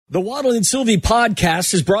The Waddle and Sylvie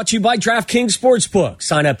podcast is brought to you by DraftKings Sportsbook.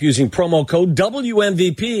 Sign up using promo code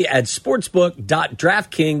WMVP at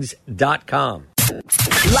sportsbook.draftkings.com.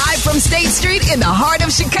 Live from State Street in the heart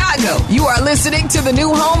of Chicago, you are listening to the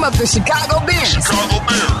new home of the Chicago Bears.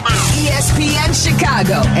 ESPN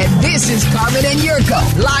Chicago. And this is Carmen and Yurko,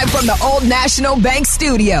 live from the Old National Bank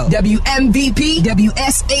Studio. WMVP,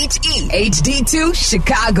 WSHE, HD2,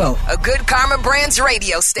 Chicago. A good Karma Brands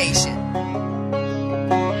radio station.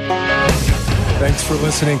 Thanks for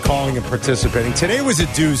listening, calling, and participating. Today was a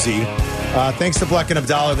doozy. Thanks to Bleck and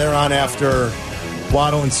Abdallah. They're on after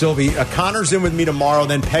Waddle and Sylvie. Connor's in with me tomorrow,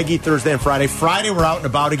 then Peggy Thursday and Friday. Friday, we're out and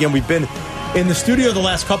about again. We've been in the studio the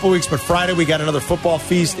last couple weeks, but Friday we got another football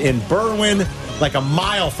feast in Berwyn, like a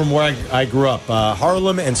mile from where I grew up.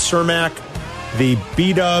 Harlem and Cermak, the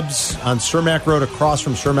B-Dubs on Cermak Road across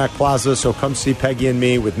from Cermak Plaza. So come see Peggy and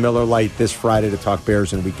me with Miller Lite this Friday to talk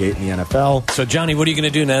Bears and Week 8 in the NFL. So, Johnny, what are you going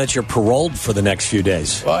to do now that you're paroled for the next few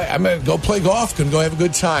days? Well, I'm going to go play golf. Going to go have a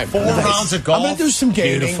good time. 4 rounds of golf. I'm going to do some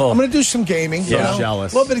gaming. Beautiful. I'm going to do some gaming. Yeah,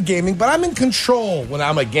 jealous. A little bit of gaming, but I'm in control when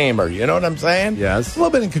I'm a gamer. You know what I'm saying? Yes. A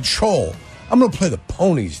little bit in control. I'm going to play the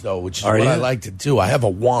ponies, though, which is what I like to do. I have a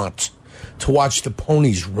want to watch the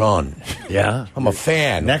ponies run. Yeah. I'm a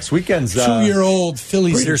fan. Next weekend's 2-year-old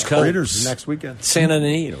Phillies Breeders' Cup. Breeders next weekend. Santa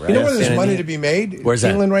Anita, right? You know where there's Santa money Anita. to be made? Where's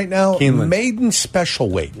that? Keeneland right now? Keeneland. Maiden special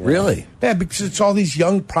weight. Really? Yeah, because it's all these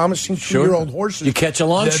young, promising 2-year-old horses. You catch a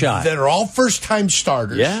long shot. That are all first-time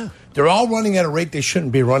starters. Yeah. They're all running at a rate they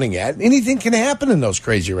shouldn't be running at. Anything can happen in those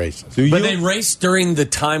crazy races. But they race during the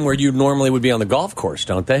time where you normally would be on the golf course,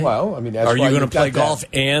 don't they? Well, I mean, that's are you why going to you've play got golf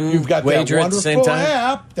and you've got wager that at the same wonderful time?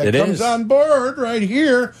 app that It comes is. on board right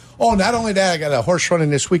here. Oh, not only that, I got a horse running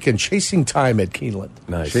this weekend, Chasing Time at Keeneland.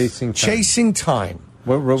 Nice. Chasing Time.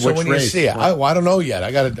 Which So when you race? see it, I don't know yet.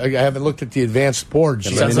 I haven't looked at the advanced boards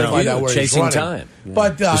yet Sounds to like find you, out where Chasing he's running. Time.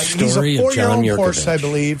 But he's a story of John 4-year-old horse, I Yurkovich.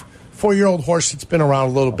 believe. 4-year-old horse that's been around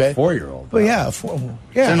a little bit. 4-year-old. But yeah, It's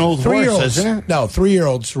an old horse, 3-year-olds. isn't it? No,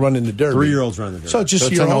 3-year-olds run in the Derby. 3-year-olds run the Derby. So just So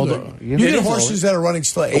it's year an older. older- You It get is horses that are running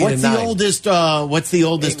still 8 What's and the 9. oldest? What's the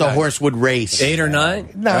oldest 8, a 9. horse would race? 8 or 9?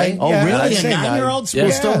 9. Oh, yeah, really? I'd A say 9-year-old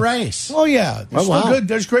will still race? Oh, yeah. They're Oh, still wow. good.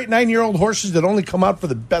 There's great 9-year-old horses that only come out for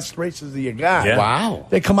the best races that you got. Yeah. Wow.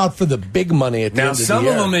 They come out for the big money at the Now, end of some the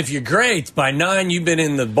of year. them, if you're great, by 9, you've been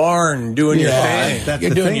in the barn doing your thing. That's You're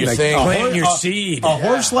the doing thing. your Like, thing. Planting your seed. A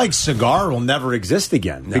horse like Cigar will never exist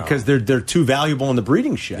again because they're too valuable in the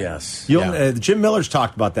breeding shed. Yes. Jim Miller's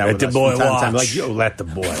talked about that Let with the us boy from time to time. watch. Like, yo, let the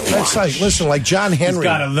boy watch. That's like, listen, like John Henry. He's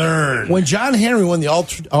got to learn. When John Henry won the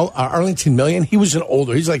Arlington Million, he was an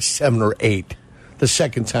older. He's like 7 or 8. The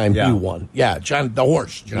second time Yeah. he won. Yeah, the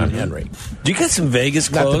horse, John Henry. Do you get some Vegas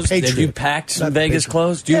Not the clothes? Have Patriot. you packed some Not the Vegas Patriot.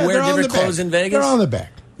 clothes? Do you Yeah, wear they're on different the back. clothes in Vegas? They're on the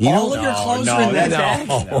back. All of your clothes are in that bag?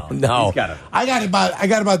 No. He's got I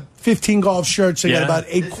got about 15 golf shirts. I got Yeah. about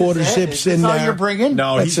 8 quarter zips in That's all there. you're bringing?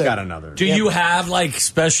 No, That's he's it. got another. Do you have like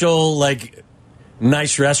special, like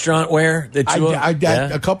nice restaurant wear that you I got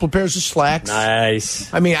Yeah? a couple of pairs of slacks. Nice.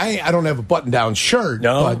 I mean, I don't have a button-down shirt,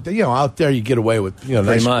 No. but out there you get away with nice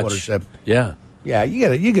Pretty quarter much. zip. Yeah. Yeah,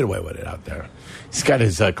 you get away with it out there. He's got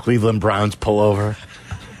his Cleveland Browns pullover.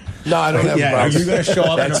 No, I don't have. Yeah, are Browns. you going to show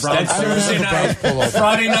up in a That's brown Thursday have a Browns night. pullover.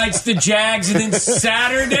 Friday night's the Jags, and then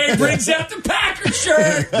Saturday brings out the Packers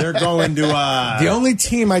shirt. They're going to. The only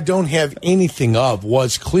team I don't have anything of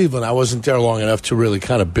was Cleveland. I wasn't there long enough to really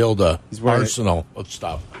kind of build a wearing- arsenal of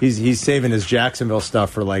stuff. He's saving his Jacksonville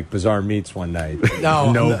stuff for like Bizarre Meats one night.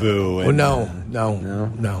 No, Nobu. and-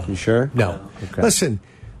 no. You sure? No. Okay. Listen,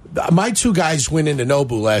 my 2 guys went into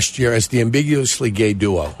Nobu last year as the ambiguously gay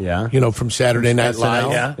duo. Yeah. From Saturday Night SNL?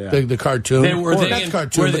 Live, Yeah. the cartoon. Were Not they the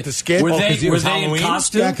cartoon, but the skit. Were Oh, 'cause they, he were was they in Halloween?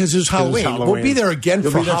 costume? Yeah, because it was Halloween. Halloween. We'll be there again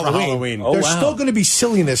You'll for be there for Halloween. Halloween. Oh, There's wow. still going to be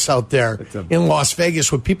silliness out there in Las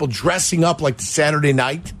Vegas with people dressing up like the Saturday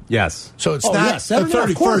night. Yes. So it's Oh, not yeah, the Saturday night, of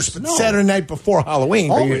 31st, course. but No. Saturday night before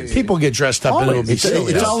Halloween. Always. People get dressed up and it'll be It's,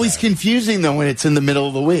 silly. it's always confusing, though, when it's in the middle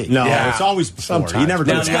of the week. No, Yeah. it's always before. Sometimes. You never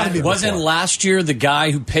do Now, it. gotta be wasn't before. last year the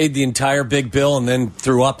guy who paid the entire big bill and then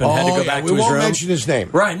threw up and had to go back we to his won't room? mention his name.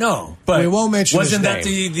 Right, no. But We won't mention his wasn't that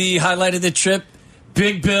name. the highlight of the trip?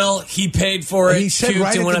 Big bill, he paid for it, He said puked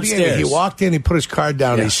right and at went the beginning, upstairs. he walked in, he put his card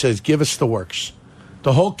down, and Yeah. he says, "Give us the works."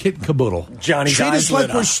 The whole kit and caboodle. Johnny Treat Dies us like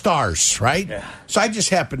lit we're up. stars, right? Yeah. So I just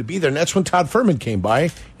happened to be there, and that's when Todd Furman came by,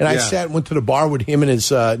 and I Yeah. sat and went to the bar with him and his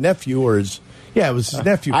nephew, or his Yeah, it was his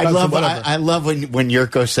nephew. I cousin, love whatever. I love when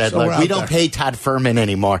Yurko said, So we're "Look, we out don't there. pay Todd Furman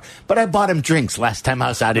anymore." But I bought him drinks last time I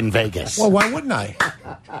was out in Vegas. Well, why wouldn't I?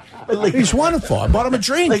 He's wonderful. I bought him a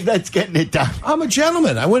drink. Like that's getting it done. I'm a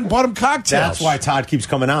gentleman. I went and bought him cocktails. That's why Todd keeps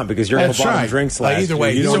coming on, because you're going That's to buy right. him drinks last Either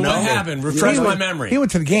way, year. You he's don't a what know. happened? Refresh He my went- memory. He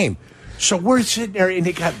went to the game. So we're sitting there, and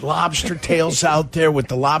they got lobster tails out there with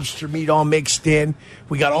the lobster meat all mixed in.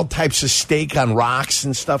 We got all types of steak on rocks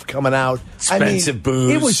and stuff coming out. Expensive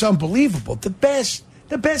booze. It was unbelievable. The best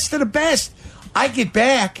of the best. I get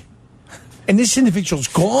back, and this individual's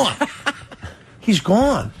gone. He's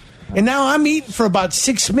gone. And now I'm eating for about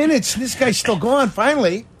 6 minutes, and this guy's still gone.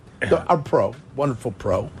 Finally, our pro, wonderful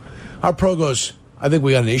pro, our pro goes, I think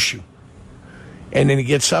we got an issue. And then he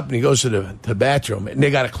gets up and he goes to the bathroom, and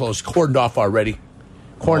they got it closed, cordoned off already.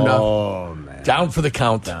 Cordoned off. Oh, man. Down for the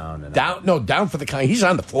count. Down for the count. He's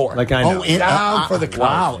on the floor. Like I know. Down for the count.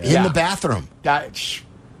 Wow, Yeah. in the bathroom. I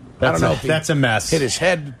don't know. That's a mess. Hit his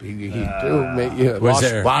head. Was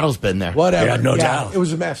there? Waddle's been there. Whatever. Yeah, no doubt. It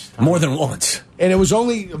was a mess. More than once. And it was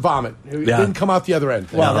only vomit. It didn't come out the other end.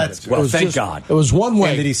 Well, No, that's it was thank God. It was one way.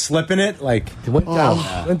 And did he slip in it? Like, It went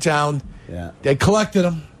down. Yeah. They collected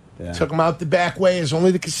him. Yeah. Took him out the back way, as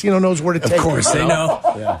only the casino knows where to take him. Of course, they know.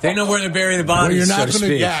 Yeah. They know where to bury the Well, bodies, you're so not to going to.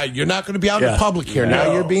 speak. Yeah, you're not going to be out in Yeah. the public here. No.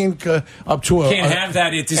 Now you're being up to Can't have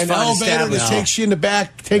that at this an fine elevator that establishment. takes you in the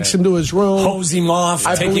back, takes him to his room. Hose him off,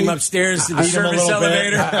 I take believe- him upstairs to the Beat him a service little bit.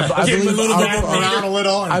 elevator, I give him a believe little our bit pro- around a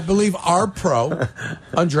little. I believe our pro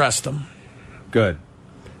undressed him, Good.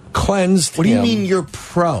 cleansed. What do you him. mean you're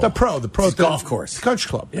pro? The pro, golf course. country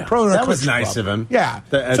club. Yeah. The pro at our That was country nice club. of him. Yeah,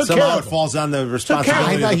 And Took somehow care it of him. falls on the care of responsibility.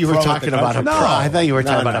 him. I thought you were of the pro talking at the about a country. pro. I thought you were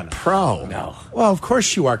talking No, about no. a pro. No. Well, of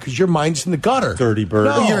course you are, because your mind's in the gutter. Dirty bird.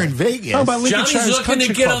 No, You're in Vegas. Talking about Johnny's Lincolnshire's looking to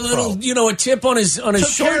Country get a Club little, pro. a tip on his Took care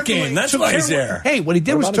short of- game. That's took why care he's of- there. Hey, what he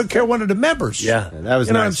did was about took his- care of one of the members. Yeah. That was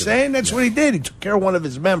You know what I'm nice of him. saying? That's what he did. He took care of one of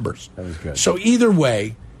his members. That was good. So either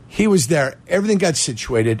way, he was there. Everything got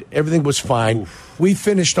situated. Everything was fine. We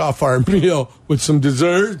finished off our meal with some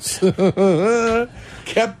desserts.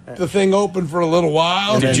 Kept the thing open for a little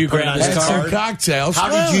while. Did you grab his Had some card? cocktails.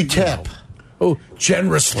 How did you tip? Oh,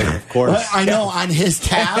 generously. Of course. Well, I know on his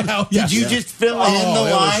tab. Yeah. Did you just fill in the Oh,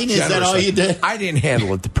 it was line? Is that all generously. you did? I didn't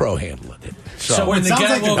handle it. The pro handled it. So Well, when it the sounds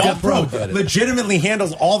guy like the woke golf up, pro did it. legitimately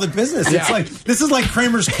handles all the business. Yeah. It's like this is like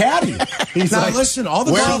Kramer's caddy. He's Now, like, listen, all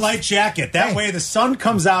the wear a golf- light jacket. That Hey. way the sun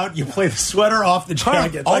comes out. You play the sweater off the Carl,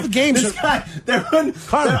 jacket. all the games This are-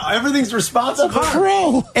 guy, everything's responsible.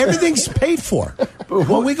 Pro. Everything's paid for.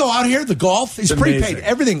 When we go out here, the golf is It's prepaid. amazing.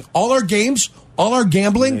 Everything, all our games, all our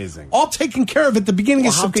gambling, Amazing. all taken care of at the beginning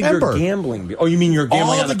of How could September. your gambling be? Oh, you mean you're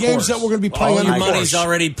gambling All on the the games course? that we're going to be playing all on your the money's course.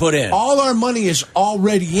 already put in. All our money is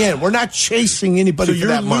already in. We're not chasing anybody So for you're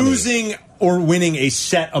that money. losing or winning a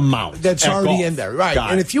set amount. That's at already golf. in there, right?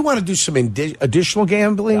 Got And it. if you want to do some additional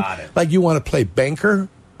gambling, Got it. like you want to play banker,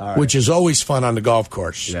 right. which is always fun on the golf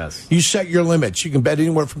course. Yes. You set your limits. You can bet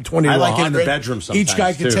anywhere from 20 I to like it in 100. the bedroom Each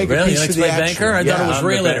guy sometimes, can too. take a Really? piece You like of to the play action. banker? I thought it was I'm the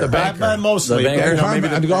realtor. banker. The banker. Mostly. The banker. No, maybe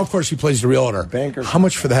on the golf course, he plays the realtor. Banker. How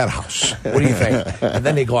much for that house? What do you think? And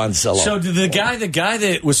then they go on Zillow. So did the guy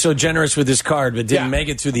that was so generous with his card but didn't Yeah. make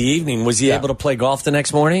it through the evening, was he Yeah. able to play golf the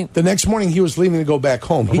next morning? the next morning, he was leaving to go back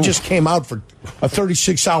home. He just came out for a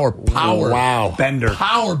 36-hour power. Wow. Bender.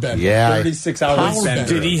 Power bender. Yeah. 36 hours Power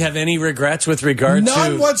bender. Did he have any regrets with regard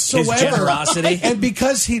None to whatsoever. his generosity? And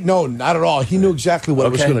because no, not at all. He knew exactly what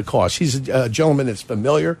it was Okay. going to cost. He's a gentleman that's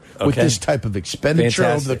familiar with Okay. this type of expenditure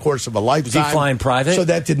Fantastic. over the course of a lifetime. flying private? So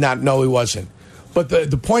that did not. No, he wasn't. But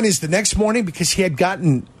the point is, the next morning, because he had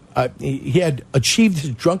gotten, he had achieved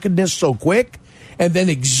his drunkenness so quick, and then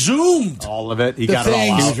exhumed All of it. He the got it all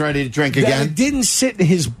things He out. was ready to drink that again. it didn't sit in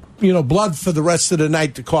his blood for the rest of the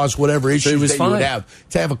night to cause whatever issues was that you would fine. have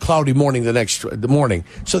to have a cloudy morning the morning.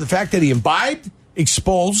 So the fact that he imbibed,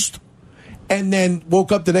 exposed, and then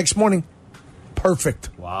woke up the next morning, perfect.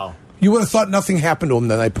 Wow. You would have thought nothing happened to him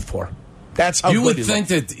the night before. That's how You good would he think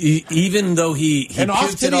looked. that even though he And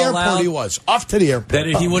off puked to it the all airport out, he was. Off to the airport. that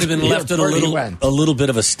he would have been left with Airport he went. a little bit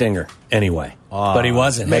of a stinger anyway. But he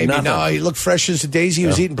wasn't. Had Maybe nothing. no. He looked fresh as a daisy. He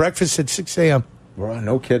was eating breakfast at 6 a.m. Bro,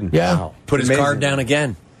 no kidding. Yeah. Wow. Put his Amazing. card down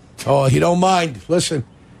again. Oh, he don't mind. Listen,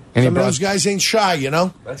 And he some of brought- those guys ain't shy, you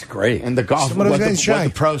know. That's great. And the golf. Some of those What guys shy.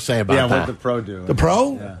 the pros say about Yeah, that? what the pro do? The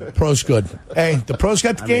pro? The pro's good. Hey, the pro's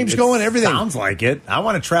got the games going, everything. Sounds like it. I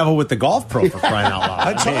want to travel with the golf pro for crying out loud.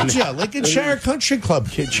 I told you, Lincolnshire Country Club,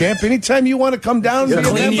 kid champ. Anytime you want to come down, and be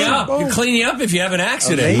a Clean you member, up. boom. He'll clean you up if you have an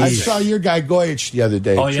accident. I saw your guy Goyich the other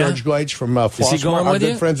day, Oh, yeah? George Goyich from Flossmoor. he going Our with good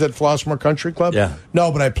you? friends at Flossmoor Country Club. Yeah.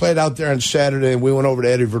 No, but I played out there on Saturday, and we went over to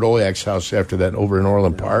Eddie Verdoliak's house after that, over in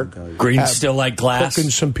Orland Park. Green still like glass.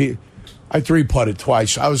 Cooking some I 3-putted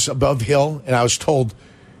twice. I was above hill, and I was told,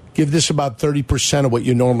 give this about 30% of what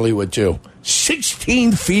you normally would do.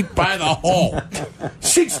 16 feet by the hole.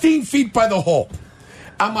 16 feet by the hole.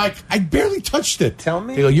 I'm like, I barely touched it. Tell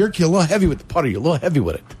me. They go, you're a little heavy with the putter. You're a little heavy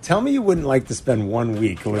with it. Tell me you wouldn't like to spend 1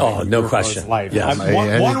 week living no Yurko's question. life. Yes.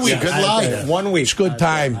 One week. Good life. 1 week. It's a good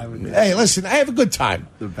time. Hey, listen, I have a good time.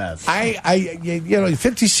 The best. You know,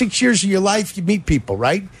 56 years of your life, you meet people,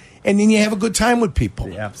 right? And then you have a good time with people.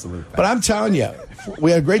 The absolute best. But I'm telling you,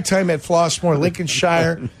 we had a great time at Flossmoor,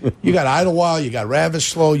 Lincolnshire. You got Idlewild, you got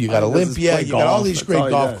Ravislow, you got Olympia, you got all these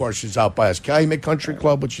great golf courses out by us. Calumet Country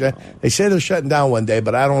Club, which they say they're shutting down one day,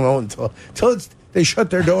 but I don't know until they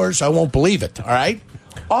shut their doors. I won't believe it. All right,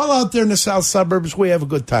 all out there in the south suburbs, we have a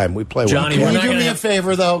good time. We play. Johnny, Can we're you not do gonna me a have-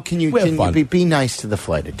 favor, though? Can you be nice to the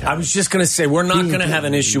flight attendant? I was just going to say, we're not going to have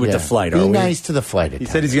an issue with the flight, are Be we? nice to the flight attendant.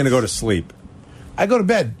 He said he's going to go to sleep. I go to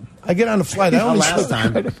bed. I get on the flight.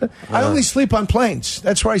 I only sleep on planes.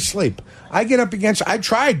 That's where I sleep. I get up against. I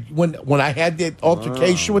tried when I had the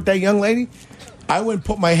altercation with that young lady. I went and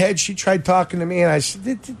put my head. She tried talking to me, and I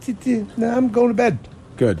said, "No, I'm going to bed.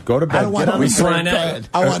 Good. Go to bed. I don't want Get on We the flying bed.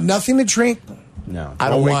 out. I want nothing to drink. No. I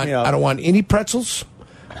don't wake want. me up. I don't want any pretzels.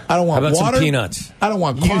 I don't want How about some water. peanuts? I don't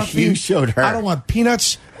want coffee. you showed her. I don't want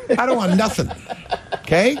peanuts. I don't want nothing.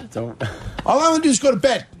 Okay. All I want to do is go to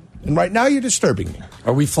bed. And right now, you're disturbing me.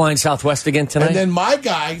 Are we flying Southwest again tonight? And then my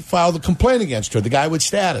guy filed a complaint against her, the guy with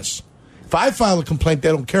status. If I file a complaint, they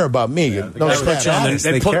don't care about me. No they put status. you on the,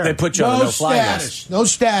 They care. they put you on the No no-fly status. list. No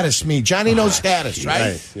status, me. Johnny, no status,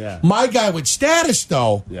 right? Right, yeah. My guy with status,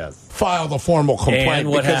 though, Yes. filed a formal complaint And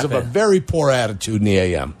what because of a happened? very poor attitude in the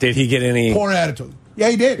AM. Did he get any? Poor attitude. Yeah,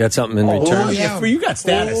 he did. Got something in return? yeah. If you got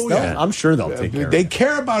status, Oh, they'll- yeah. I'm sure they'll take care of They it.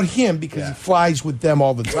 care about him because he flies with them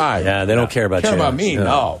all the time. Yeah, they don't care about Care you. about me?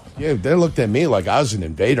 No. Yeah, they looked at me like I was an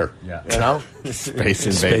invader. Yeah. You know? Space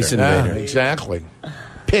invader. Space invader. Yeah, exactly.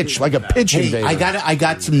 Pitch, like a pitch Hey, invader. I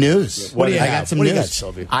got some news. What do you I have? got some What do news. you got,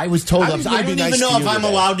 Sylvia? I was told. I'm I gonna don't be even nice know to if you I'm today.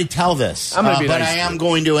 allowed to tell this, I'm gonna be but nice I to am you.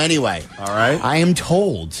 going to anyway. All right. I am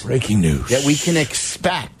told Breaking news. that we can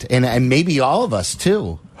expect, and maybe all of us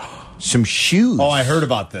too, some shoes. Oh, I heard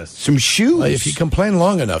about this. some shoes. Well, if you complain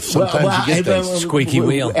long enough, sometimes you get things. Squeaky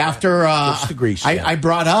wheel. After It's the grease, yeah. I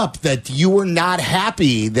brought up that you were not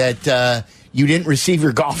happy that you didn't receive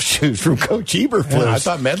your golf shoes from Coach Eberflus. Yeah, I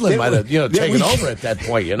thought Medlin might have, taken over at that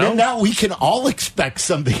point, you know? Now we can all expect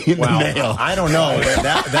something in the mail. I don't know.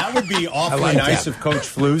 That would be awfully like nice that. of Coach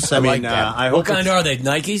Flus. I like mean, that. I hope What kind it's are they?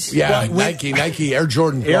 Nikes? Yeah, Well, Nike Air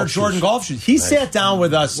Jordan Air golf Jordan shoes. golf shoes. He sat down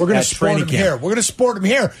with us. We're going at to sport training them camp. here. We're going to sport them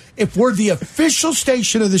here. If we're the official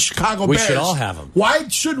station of the Chicago We Bears, should all have 'em. Why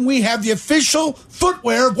shouldn't we have the official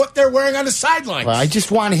footwear of what they're wearing on the sidelines? Well, I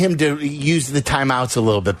just want him to use the timeouts a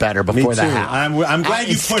little bit better before Me the too. half. I'm glad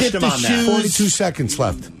you skip pushed him the on that. shoes. 42 seconds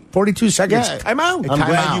left. 42 seconds. Yeah. Time out. I'm Time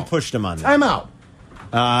glad out. you pushed him on that. Time out.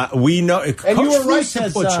 We know. And you were right to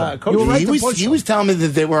push him. Coach, You were right He to was, push he him. was telling me that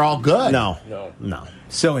they were all good. No.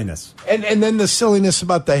 Silliness. And then the silliness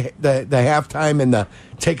about the halftime and the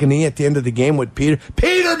take a knee at the end of the game with Peterman.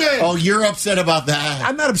 Oh, you're upset about that.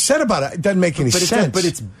 I'm not upset about it. It doesn't make any sense. But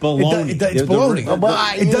it's baloney. It's baloney.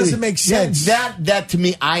 The- It doesn't make sense. That to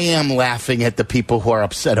me, I am laughing at the people who are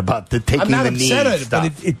upset about the taking I'm not the knee upset at it,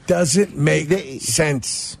 stuff. but it doesn't make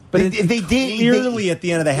sense. But they did Clearly, at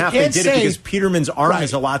the end of the half, they can't did say- it because Peterman's arm Right.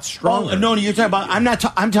 is a lot stronger. Oh, no, you're talking about. I'm not.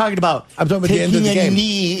 I'm talking about. I'm talking about the taking end of the a game.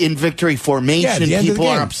 knee in victory formation. Yeah, the end of the People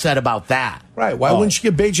are game. upset about that. Right. Why wouldn't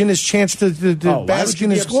you give Bajan his chance to why bask would you in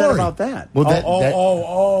be his upset glory? about that?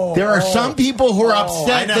 Well, there are some people who are I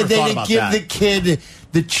upset never that they thought didn't about give that. the kid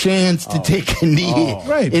the chance to take a knee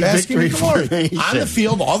Right, in basking victory in glory. formation. On the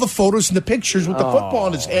field, all the photos and the pictures with the football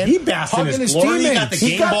in his hand. He basked in hugging his glory. He teammates. got the He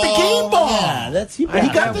game got ball. the game ball. Yeah, that's he. He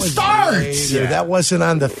got That the was starts. later. That wasn't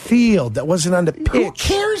on the field. That wasn't on the pitch. Who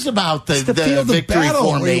cares about the, It's the field of victory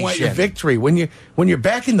battle where you want your formation? victory. When you're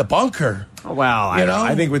back in the bunker. Well, You know?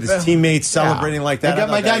 I think with his teammates celebrating like that, I got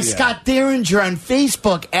my thought guy that, yeah. Scott Derringer on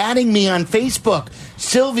Facebook adding me on Facebook.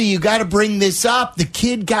 Sylvie, you got to bring this up. The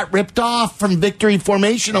kid got ripped off from victory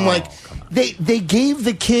formation. I'm like, they gave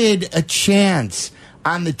the kid a chance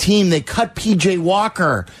on the team. They cut PJ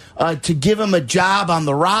Walker to give him a job on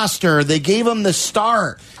the roster. They gave him the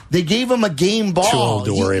start. They gave him a game ball. Too old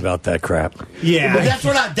to worry about that crap. Yeah,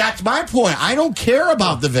 But that's my point. I don't care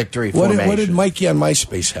about the victory formation. What did Mikey on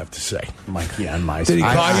MySpace have to say? Mikey on MySpace. Did he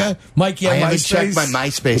call you? Mikey on I haven't MySpace? checked my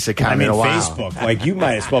MySpace account I mean, in a while. Facebook. Like you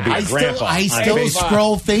might as well be a grandpa. I on still Facebook.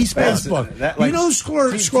 scroll Facebook. Facebook. That, like- you know who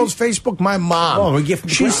scrolls Facebook? My mom. Oh, we give-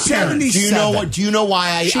 She's grandparents. 77. Do you know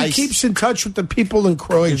why She I keeps in touch with the people in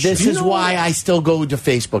Croatia. This is why I still go to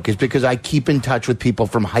Facebook, is because I keep in touch with people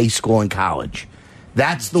from high school and college.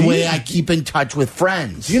 That's the way I keep in touch with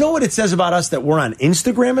friends. Do you know what it says about us that we're on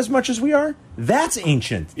Instagram as much as we are? That's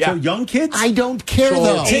ancient. Yeah. So young kids, I don't care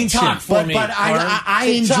though. TikTok for me, but I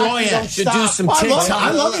enjoy it. Should do some I love- TikTok.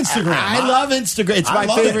 I love Instagram. I love Instagram. It's my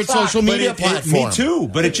favorite social media platform. Me too,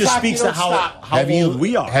 but it just speaks to how old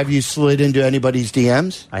we are. Have you slid into anybody's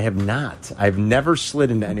DMs? I have not. I've never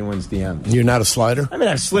slid into anyone's DMs. You're not a slider? I mean,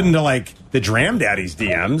 I've slid into like the Dram Daddy's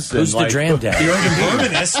DMs. Who's and, the Dram Daddy? The Urban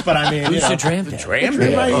Bourbonist, but I mean, Who's the Dram Daddy?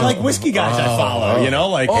 Everybody, like whiskey guys I follow, you know,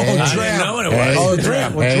 like I didn't know what it was. Oh,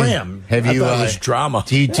 Dram. Well, Dram. Have I you? thought it was drama.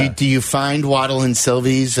 Do you find Waddle and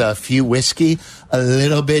Sylvie's few whiskey a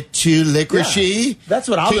little bit too licoricey? Yeah, that's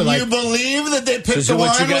what I'll Can be like. you believe that they picked So the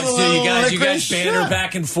what wine you guys with a do? little You guys licorice? banter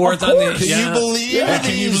back and forth Of on the. course. Can you believe Can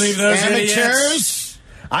you these believe those amateurs? idiots?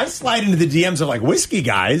 I slide into the DMs of like whiskey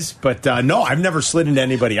guys, but no, I've never slid into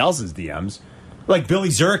anybody else's DMs. Like Billy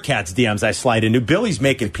Zerkat's DMs, I slide into. Billy's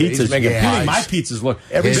making pizzas. He's making pies. My pizzas look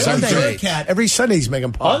Every His Sunday. Zerkat. Every Sunday he's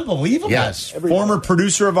making pie. unbelievable. Yes. Former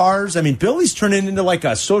producer of ours. I mean, Billy's turning into like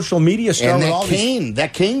a social media star. And with that all these.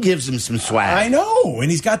 cane gives him some swag. I know, and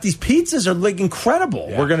he's got these pizzas are like incredible.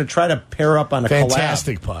 Yeah. We're going to try to pair up on a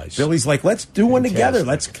Fantastic collab. pies. Billy's like, let's do one together. Fantastic.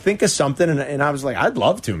 Let's think of something, and I was like, I'd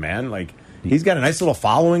love to, man. Like, he's got a nice little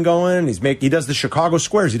following going. He does the Chicago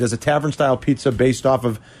Squares. He does a tavern style pizza based off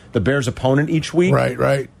of the Bears' opponent each week.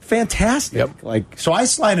 Right. Fantastic. Yep. Like, so I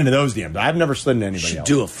slide into those DMs. I've never slid into anybody Should else.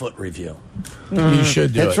 do a foot review. You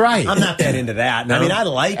should do That's it. right. I'm not that into that. I mean, I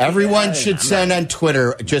like Everyone it. should send on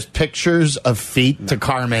Twitter just pictures of feet to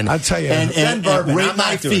Carmen. I'll tell you. and Send bourbon. rate I'm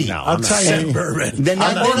my not doing it feet. now. I'll I'm tell not. you. Send bourbon. Then Or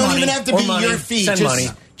they don't money. even have to Or be money. your feet. Send just, money.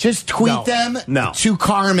 just tweet No. them No. to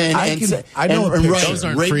Carmen I and, can- I know and, a and picture. write, Those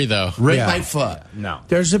aren't rate- free, though. Rate Yeah. my foot. No.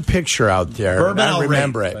 There's a picture out there. Bourbon, and I I'll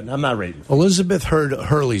remember rate, it. but I'm not rating. Elizabeth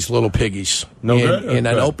Hurley's Little Piggies. No in, good or in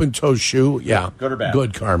an good? open-toe shoe. Yeah. Good or bad?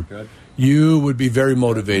 Good, Carm. Good. You would be very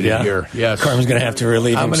motivated Yeah. here. Yes. Carmen's going to have to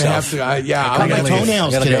relieve I'm going to himself. have to. Yeah. Cut I'm my gonna leave.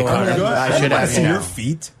 toenails Gotta today, go, Carmen. Carmen. I should have see you your know.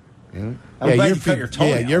 feet. I'm Yeah, glad your you cut your feet.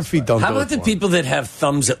 toenails. Yeah, your feet don't. How do about it the for people that have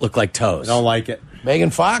thumbs that look like toes? I don't like it.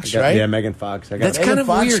 Megan Fox, right? Yeah, Megan Fox. I got That's it. kind of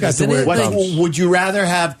Fox weird, got the isn't weird it? What, thumbs. would you rather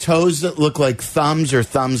have toes that look like thumbs or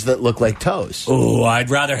thumbs that look like toes? Oh,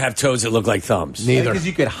 I'd rather have toes that look like thumbs. Neither. Because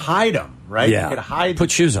you could hide them, right? Yeah. You could hide.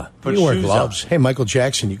 Put shoes on. Put You can wear shoes gloves. on. Hey, Michael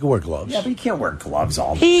Jackson, you can wear gloves. Yeah, but you can't wear gloves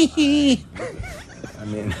all the time. I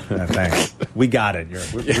mean, thanks. We got it.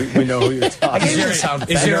 We know who you're talking gave you about. a sound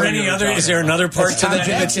Is there effect. any other? Is there another part to Tom that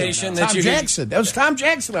Jackson. invitation Tom that you? Jackson. That was Tom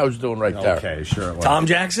Jackson I was doing right there. Okay, sure. it was. Tom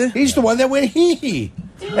Jackson. He's the one that went hee.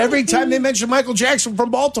 Every time they mention Michael Jackson from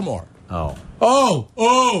Baltimore. Oh.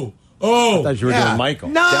 Oh. I thought you were doing Michael.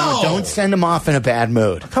 No. Don't send him off in a bad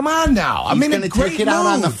mood. Come on now. I'm He's in a gonna great take it out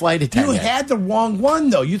on mood. the flight attendant. You had the wrong one,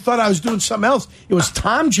 though. You thought I was doing something else. It was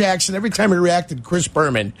Tom Jackson. Every time he reacted to Chris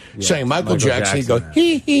Berman saying Michael Jackson, he'd go, Jackson.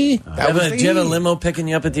 hee. That was the Do you have a hee. limo picking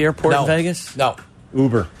you up at the airport No. in Vegas? No.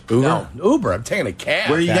 Uber. No. Uber. I'm taking a cab.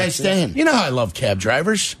 Where are you guys staying? You know how I love cab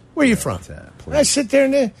drivers. Where are you from? I sit there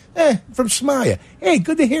and from Somalia. Hey,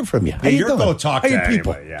 good to hear from you. How you Yurko doing? talked How to you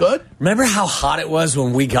people? anybody, yeah. Good. Remember how hot it was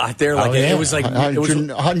when we got there? Like yeah. it was like it was,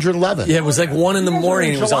 111. yeah, it was like 1 in the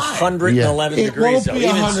morning. It was 111 It degrees. won't though. be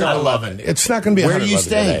Even 111. It's not going to be Where are 111 you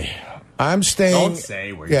staying? today. I'm staying. Don't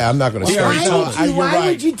say where you're Yeah, I'm not going to say. Why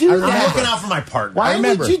would you do I that? I'm remember. looking out for my partner. Why I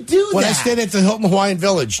remember would you do when I that? stayed at the Hilton Hawaiian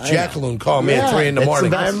Village. Jacqueline called me at 3 in the that's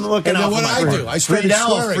morning. the best. I'm looking and then out what for my I do? partner. I started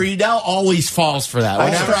swearing. Friedel always falls for that.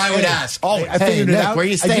 Whenever I would ask, I hey, figured it Nick, out. where are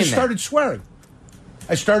you I staying? just started swearing.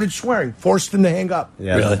 forced him to hang up.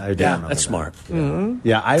 Yeah, Really? I did Yeah, remember that's that. smart. Yeah,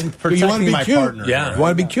 I'm You want to protecting be my cute? partner. Yeah. You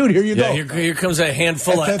want to be cute? Here you Yeah, go. here comes a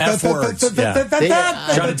handful of F words. Yeah.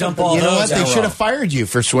 Try to dump all You know those what? They out. should have fired you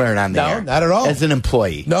for swearing on the No, air. not at all. As an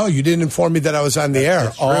employee. No, you didn't inform me that I was on the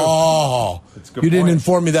air. Oh, That's a good you didn't point.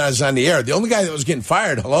 inform me that I was on the air. The only guy that was getting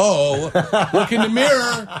fired. Hello, look in the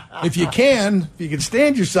mirror if you can. If you can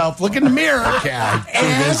stand yourself, look in the mirror. I can.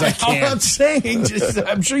 And all I'm saying,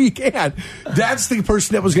 I'm sure you can. That's the person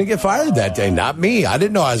that was going to get fired that day, not me. I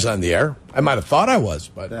didn't know I was on the air. I might have thought I was,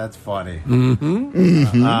 but That's funny.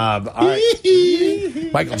 Mm-hmm. All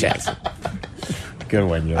right. Michael Jackson. Good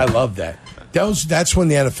one, you. I love that. That's when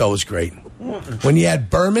the NFL was great. When you had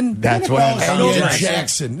Berman, That's when and it you was had nice.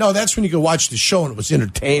 Jackson. No, that's when you could watch the show and it was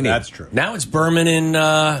entertaining. That's true. Now it's Berman and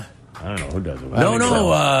I don't know who does it.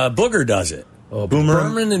 Booger does it. Boomer,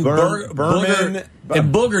 Berman and Berman, Booger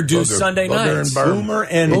and Booger do Sunday Booger nights. and Berman. Boomer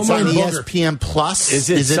and It's on Booger. ESPN Plus. Is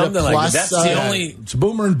it a something like that? plus? That's the only. It's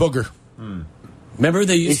Boomer and Booger. Remember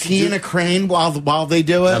they used Is to he do, in a crane while they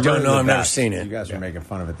do it? I don't know. I've never Best. seen it. You guys were making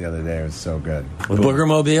fun of it the other day. It was so good. With Booger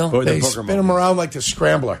Mobile? They spin him around like the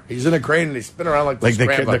scrambler. He's in a crane and they spin around like the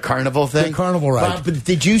scrambler. the carnival thing? The carnival ride. But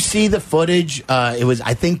did you see the footage? It was,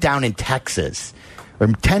 I think, down in Texas, or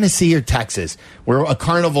Tennessee or Texas, where a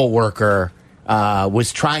carnival worker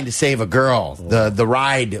was trying to save a girl. The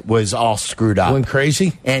ride was all screwed up. Went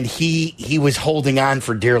crazy? And he was holding on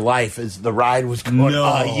for dear life as the ride was going.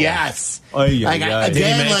 No. Yes. Did he make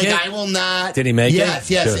it? I will not. Did he make it? Yes.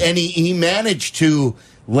 Good. And he managed to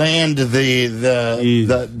land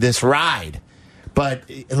this ride. But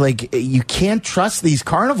like, you can't trust these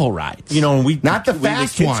carnival rides. Not the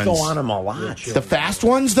fast kids ones. go on them a lot. The fast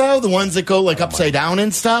ones, though, the ones that go like upside down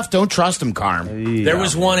and stuff, don't trust them, Carm. There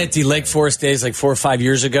was one at the Lake Forest Days like 4 or 5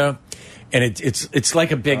 years ago, and it's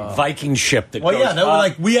like a big Viking ship that Well, goes yeah, they were up.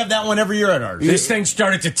 like, we have that one every year at ours. This thing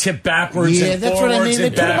started to tip backwards Yeah, and that's forwards what I mean. They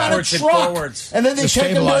and put them on a backwards and truck, forwards. and then they The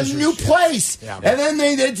take them to a new stabilizers. place, Yeah. and then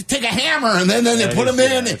they take a hammer, and then they put them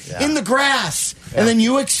in the grass, and then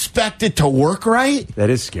you expect it to work right. That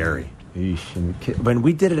is scary. When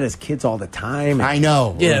we did it as kids all the time. I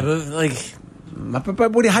know. Yeah, but like,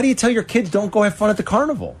 But how do you tell your kids don't go have fun at the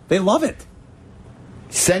carnival? They love it.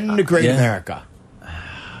 Send them to Great Yeah. America.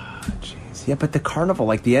 Yeah, but the carnival,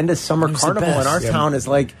 like the end of summer It was the carnival in best. our town is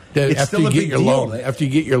like, it's After still you a get big your deal. loan, after you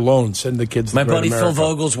get your loan, send the kids. my to Great buddy America. Phil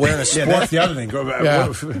Vogel's wearing a Yeah, sport that's the other thing.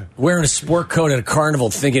 Yeah. wearing a sport coat at a carnival,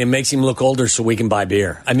 thinking it makes him look older so we can buy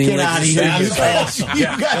beer. I mean, Get like, out of here! that You is guys. awesome. You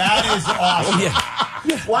Yeah, guys- that is awesome. Yeah.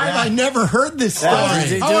 Why have I never heard this story?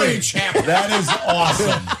 They How are do. you, champ? That is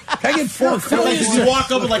awesome. Can I get four Like, did you walk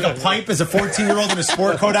up with like a pipe as a 14-year-old in a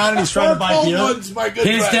sport coat on and he's trying to buy beer? my good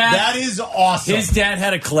His friend. dad- That is awesome. His dad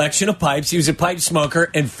had a collection of pipes. He was a pipe smoker,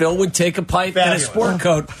 and Phil would take a pipe and a Fabulous. sport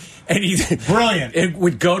coat. And he Brilliant. It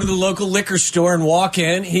would go to the local liquor store and walk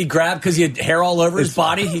in. He'd grab, because he had hair all over his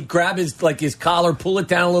body. He'd grab his collar, pull it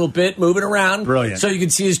down a little bit, move it around, Brilliant. so you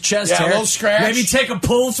could see his chest Yeah, a hair. little scratch. Maybe take a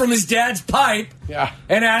pull from his dad's pipe. Yeah.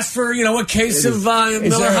 And ask for a case of Is Miller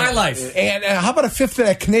there- High Life. And how about a fifth of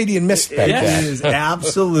that Canadian Mist back Yeah. It there? is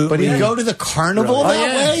absolutely. But he'd go to the carnival that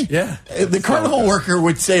yeah. way? Yeah. The carnival worker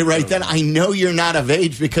would say right then, I know you're not of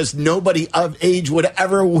age because nobody of age would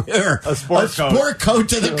ever wear A sport coat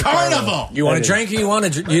to the carnival. You want to drink or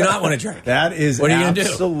you not want to drink? That is What are you gonna do?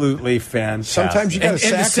 absolutely fantastic. Sometimes you got to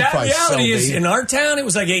And the sad sacrifice. reality is, Selby. in our town, it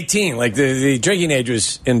was like 18. Like the drinking age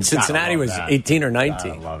was in Cincinnati love was that. 18 or I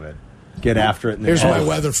 19. love it. Get after it. In the Here's my day.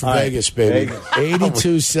 weather for All right. Vegas, baby.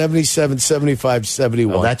 82, 77, 75,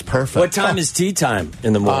 71. Oh, that's perfect. What time is tea time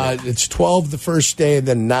in the morning? It's 12 the first day, and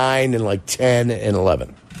then 9 and like 10 and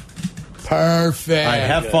 11. Perfect. All right,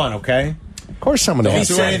 have fun, okay? Of course, I'm going to Don't have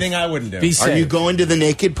do safe. anything I wouldn't do. Be Are safe. you going to the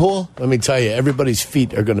naked pool? Let me tell you, everybody's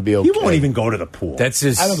feet are going to be okay. You won't even go to the pool. That's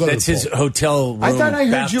his. I don't go to That's the his pool. hotel room. I thought I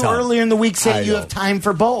heard you bathtub. earlier in the week say I you know. have time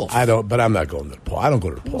for both. I don't, but I'm not going to the pool. I don't go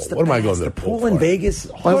to the pool. What am I going to the pool in for? Vegas.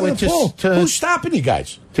 Why Go to would the just pool. to, Who's stopping you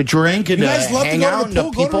guys? to drink and You guys love to hang go to out the and pool,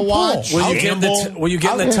 go to people the pool. watch? Will you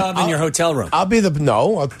get in the tub in your hotel room? I'll be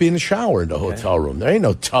I'll be in the shower in the hotel room. There ain't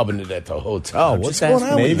no tubbing it at the hotel. What's just going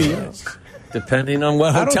on? asking. with Maybe. you? Depending on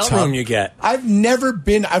what I don't hotel tub. room you get.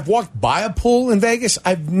 I've walked by a pool in Vegas.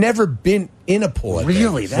 I've never been in a pool. at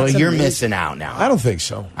Really? Vegas. Well, That's you're amazing. missing out now. I don't think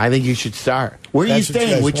so. I think you should start. Where are you That's what you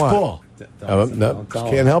staying? guys Which want. pool? No,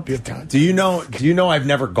 can't help you. Do you know I've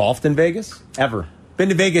never golfed in Vegas? Ever. Been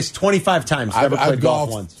to Vegas 25 times. Never played golf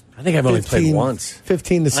golfed once. I think I've only played once.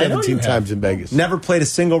 15 to I know you 17 have. times in Vegas. Never played a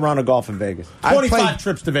single round of golf in Vegas. I 25 played-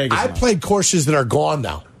 trips to Vegas. I now. played courses that are gone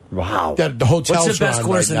now. Wow. That the hotels What's the best are on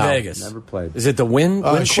course right in now. Vegas? Never played. Is it the Wynn?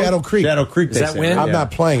 Wynn Shadow course? Creek. Shadow Creek. Is they that say. Wynn? I'm Yeah.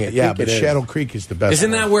 not playing it. Yeah, think but it is. Shadow Creek is the best.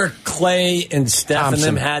 Isn't that where Clay and Steph Thompson.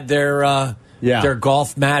 and them had their Yeah. their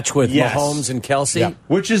golf match with Yes. Mahomes and Kelsey? Yeah.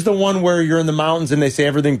 Which is the one where you're in the mountains and they say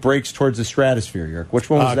everything breaks towards the stratosphere, Yerk? Which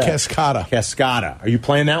one was that? Cascada. Cascada. Are you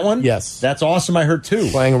playing that one? Yes. That's awesome. I heard too.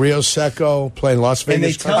 Playing Rio Seco, playing Las And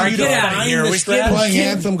Vegas. they tell All you right, to get out of find here. the We're stratosphere. playing Get-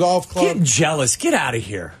 Anthem Golf Club. Getting jealous. Get out of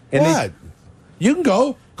here. And they- What? You can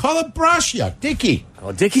go. Call up Brascia, Dickie.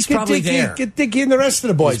 Well, Dickie's Get probably Dickie, there. Get Dickie and the rest of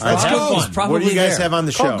the boys. All right, Let's have go. fun. probably What do you guys there. have on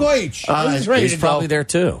the Call show? Goich. He's ready He's to probably go. there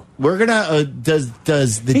too. We're gonna does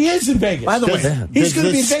the He is in Vegas. By the way, he's does going to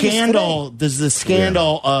the be in Vegas scandal does the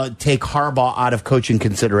scandal take Harbaugh out of coaching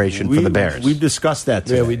consideration for the Bears? We've discussed that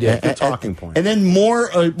today. Yeah, we did. Good talking point. And then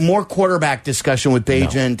more quarterback discussion with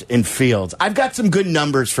Bagent and Fields. I've got some good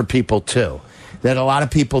numbers for people too. That a lot of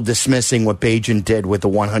people dismissing what Bagent did with the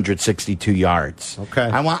 162 yards. Okay.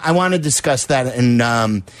 I want to discuss that,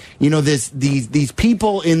 and these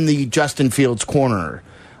people in the Justin Fields corner.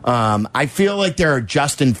 I feel like there are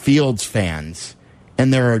Justin Fields fans,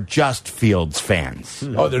 and there are just Fields fans.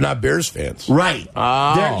 Oh, they're not Bears fans. Right.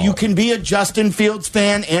 Oh. You can be a Justin Fields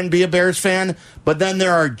fan and be a Bears fan, but then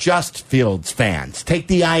there are just Fields fans. Take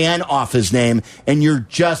the IN off his name, and you're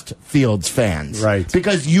just Fields fans. Right.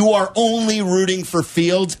 Because you are only rooting for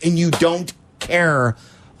Fields, and you don't care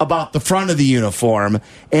about the front of the uniform,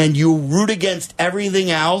 and you root against everything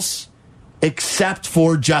else except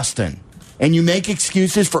for Justin. And you make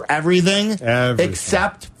excuses for everything.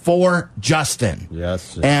 Except for Justin.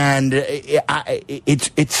 Yes. And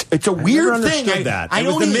it's a weird thing.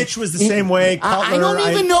 Mitch was the same way. Cutler, I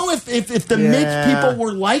don't even know if the Mitch people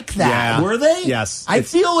were like that. Yeah. Were they? Yes. I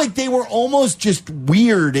feel like they were almost just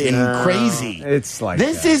weird and crazy. It's like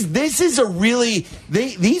this is a really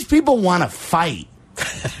these people want to fight.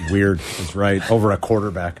 Weird. That's right. Over a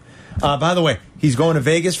quarterback. By the way, he's going to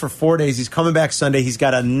Vegas for 4 days. He's coming back Sunday. He's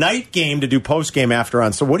got a night game to do post game after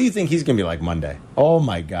on. So what do you think he's going to be like Monday? Oh,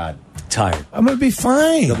 my God. Tired. I'm going to be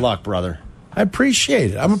fine. Good luck, brother. I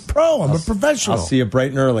appreciate it. I'm a pro. I'm a professional. I'll see you bright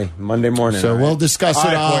and early Monday morning. So we'll discuss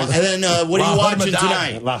it all. Boys. And then what are you watching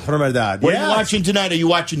tonight? La Hermandad. What are you watching tonight? Are you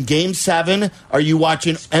watching Game 7? Are you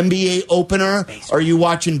watching NBA opener? Are you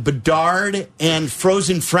watching Bedard and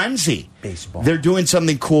Frozen Frenzy? Baseball. They're doing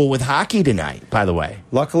something cool with hockey tonight, by the way.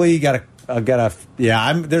 Luckily, you got to.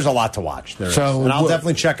 There's a lot to watch. And I'll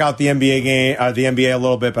definitely check out the NBA game, the NBA a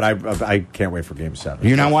little bit, but I can't wait for Game 7.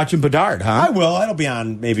 You're not watching Bedard, huh? I will. It'll be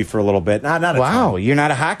on maybe for a little bit. Not a wow, ton. you're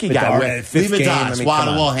not a hockey guy. Leave it to us.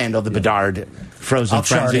 We'll handle the Bedard Frozen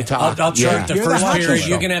Frenzy talk. I'll chart the first period.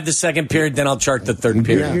 You can have the second period, then I'll chart the third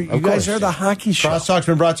period. You guys are the hockey show. Crosstalk's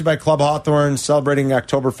been brought to you by Club Hawthorne, celebrating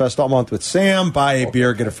Oktoberfest all month with Sam. Buy a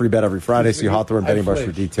beer, get a free bet every Friday. See Hawthorne Betting Bars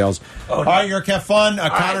for details. All right, Yerk, have fun.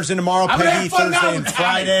 Connor's in tomorrow, Peggy Thursday and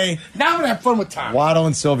Friday. Now I'm going to have fun with Tom. Waddle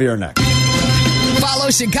and Sylvie are next. Follow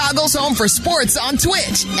Chicago's Home for Sports on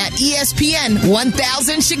Twitch at ESPN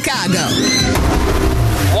 1000 Chicago.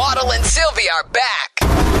 Waddle and Sylvie are back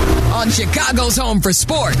on Chicago's Home for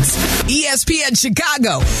Sports, ESPN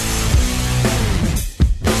Chicago.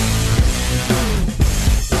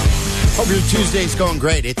 Hope your Tuesday's going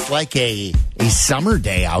great. It's like a summer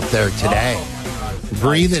day out there today.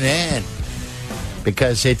 Breathe it in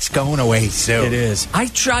because it's going away soon. It is. I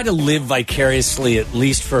try to live vicariously, at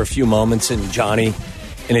least for a few moments, in Johnny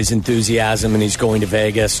and his enthusiasm, and he's going to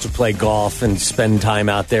Vegas to play golf and spend time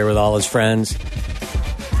out there with all his friends.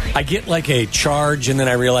 I get like a charge, and then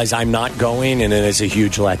I realize I'm not going, and then it's a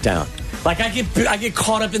huge letdown. Like I get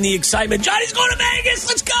caught up in the excitement. Johnny's going to Vegas.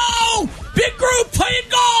 Let's go! Big group playing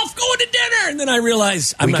golf, going to dinner, and then I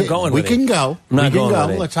realize I'm not going. We can go. I'm not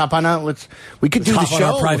going. Let's hop on out. We could do the show. On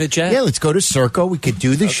our private jet. Yeah, let's go to Circo. We could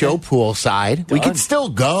do the show poolside. We could still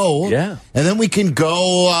go. Yeah, and then we can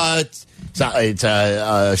go. It's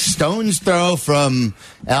a stone's throw from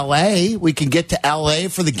L.A. We can get to L.A.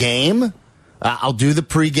 for the game. I'll do the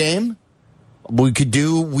pregame. We can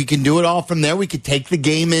do it all from there. We could take the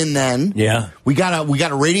game in then. Yeah. We got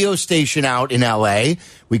a radio station out in LA.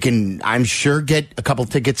 We can, I'm sure, get a couple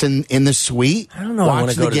tickets in the suite. I don't know. I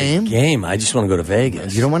want to go to the game. I just want to go to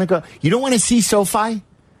Vegas. You don't want to go. You don't want to see SoFi.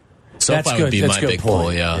 SoFi would be my big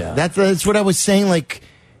pull. Yeah. That's what I was saying. Like,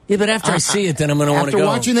 yeah, but after I see it, then I'm going to want to go. After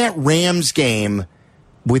watching that Rams game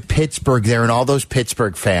with Pittsburgh there and all those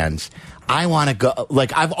Pittsburgh fans, I want to go.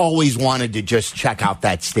 Like, I've always wanted to just check out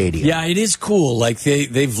that stadium. Yeah, it is cool. Like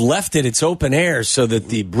they've left it; it's open air so that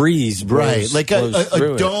the breeze blows, like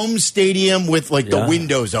a dome stadium with like the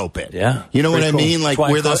windows open. Yeah, you know what I mean? Like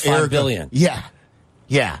where the air $5 billion. Yeah.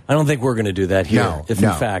 I don't think we're going to do that here. No, in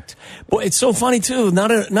fact, boy, it's so funny too.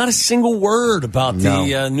 Not a single word about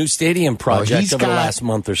the new stadium project over the last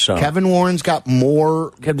month or so. Kevin Warren's got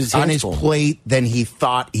more on his plate than he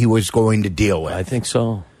thought he was going to deal with. I think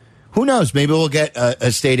so. Who knows? Maybe we'll get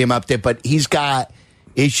a stadium update, but he's got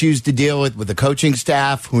issues to deal with the coaching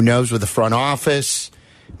staff. Who knows with the front office?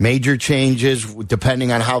 Major changes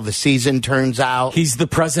depending on how the season turns out. He's the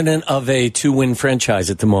president of a 2-win franchise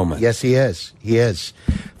at the moment. Yes, he is. He is.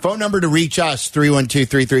 Phone number to reach us,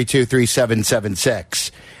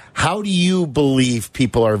 312-332-3776. How do you believe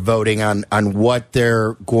people are voting on what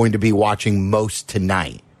they're going to be watching most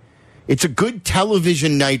tonight? It's a good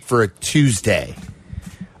television night for a Tuesday.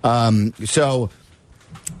 So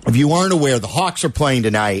if you aren't aware, the Hawks are playing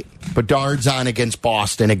tonight. Bedard's on against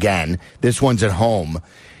Boston again. This one's at home.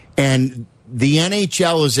 And the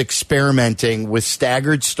NHL is experimenting with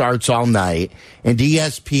staggered starts all night, and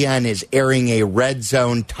ESPN is airing a red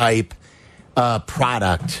zone type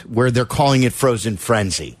product where they're calling it Frozen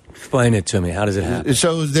Frenzy. Explain it to me. How does it happen?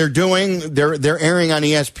 So they're airing on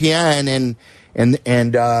ESPN and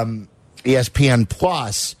ESPN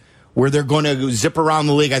Plus, where they're going to zip around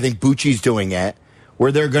the league. I think Bucci's doing it,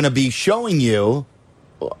 where they're going to be showing you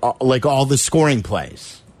like all the scoring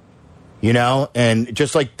plays, and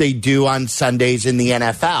just like they do on Sundays in the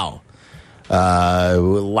NFL.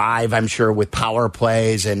 Live, I'm sure, with power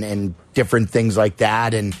plays and different things like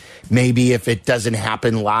that. And maybe if it doesn't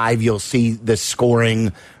happen live, you'll see the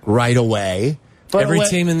scoring right away. But every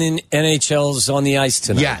team in the NHL is on the ice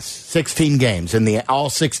tonight. Yes, 16 games. All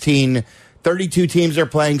 16, 32 teams are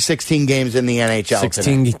playing 16 games in the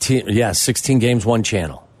NHL 16 games, one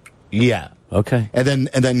channel. Yeah. Okay. And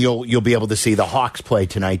then you'll be able to see the Hawks play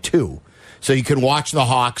tonight, too. So you can watch the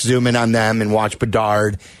Hawks, zoom in on them, and watch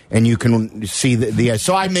Bedard, and you can see the.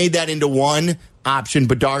 So I made that into one option: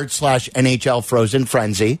 Bedard/NHL Frozen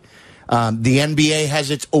Frenzy. The NBA has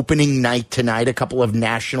its opening night tonight, a couple of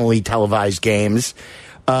nationally televised games,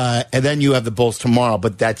 and then you have the Bulls tomorrow,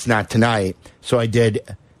 but that's not tonight. So I did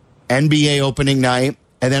NBA opening night,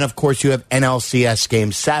 and then of course you have NLCS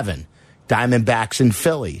Game 7, Diamondbacks and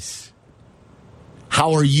Phillies.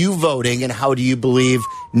 How are you voting, and how do you believe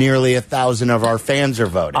nearly 1,000 of our fans are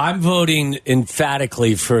voting? I'm voting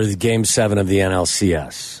emphatically for the Game 7 of the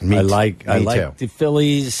NLCS. I like the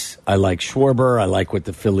Phillies. I like Schwarber. I like what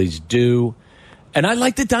the Phillies do. And I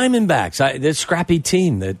like the Diamondbacks. They're a scrappy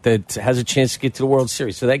team that has a chance to get to the World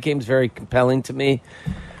Series. So that game's very compelling to me.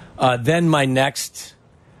 Then my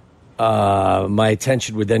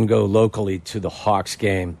attention would then go locally to the Hawks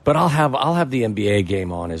game. But I'll have the NBA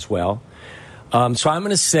game on as well. So I'm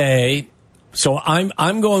going to say,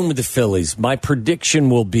 I'm going with the Phillies. My prediction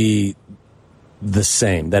will be the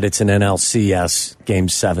same, that it's an NLCS Game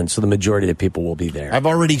 7, so the majority of the people will be there. I've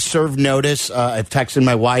already served notice. I've texted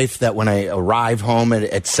my wife that when I arrive home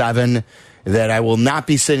at 7, that I will not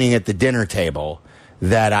be sitting at the dinner table,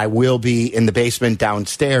 that I will be in the basement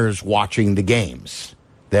downstairs watching the games.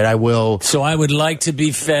 That I will. So I would like to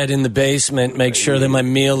be fed in the basement, make sure that my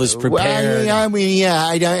meal is prepared.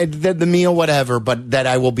 The meal, whatever, but that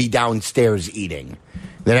I will be downstairs eating.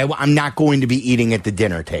 That I'm not going to be eating at the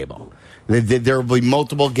dinner table. There will be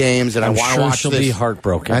multiple games, and I want to watch she'll this. Be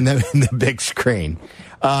heartbroken on the big screen.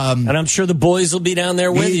 And I'm sure the boys will be down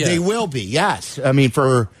there with you. They will be, yes. I mean,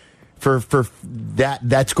 for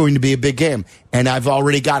that's going to be a big game. And I've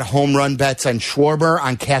already got home run bets on Schwarber,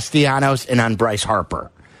 on Castellanos, and on Bryce Harper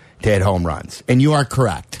to hit home runs. And you are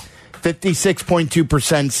correct.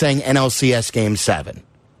 56.2% saying NLCS Game 7.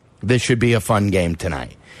 This should be a fun game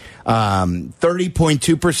tonight.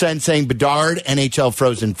 30.2% saying Bedard, NHL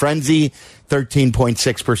Frozen Frenzy.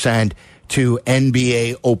 13.6% to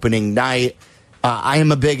NBA opening night. I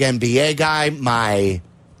am a big NBA guy. My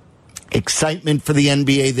excitement for the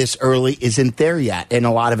NBA this early isn't there yet. And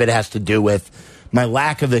a lot of it has to do with my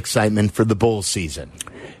lack of excitement for the Bulls season.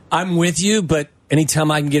 I'm with you, but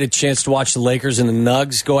anytime I can get a chance to watch the Lakers and the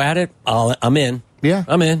Nugs go at it, I'm in. Yeah.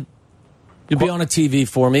 I'm in. It'll be on a TV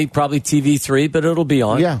for me, probably TV3, but it'll be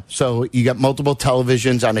on. Yeah, so you got multiple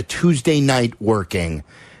televisions on a Tuesday night working.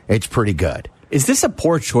 It's pretty good. Is this a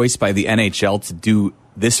poor choice by the NHL to do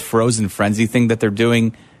this Frozen Frenzy thing that they're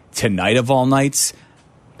doing tonight of all nights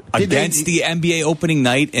against the NBA opening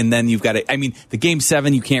night? And then you've got the Game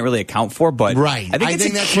 7 you can't really account for, but right. I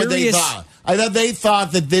think that's what they thought. I thought they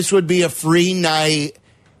thought that this would be a free night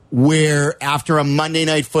where after a Monday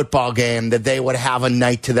night football game that they would have a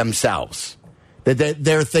night to themselves. That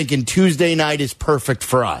they're thinking Tuesday night is perfect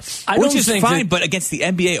for us. Which is fine, but against the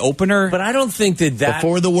NBA opener. But I don't think that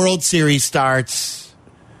before the World Series starts.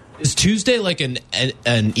 Is Tuesday like an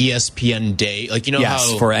ESPN day? Like, you know yes,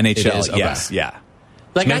 how for NHL, okay. Yes, yeah.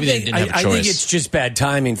 Like I think it's just bad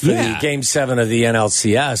timing for the Game 7 of the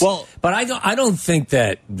NLCS. Well, but I don't think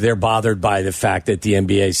that they're bothered by the fact that the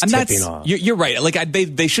NBA is tipping off. You're right. Like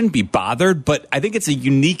they shouldn't be bothered, but I think it's a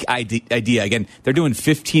unique idea. Again, they're doing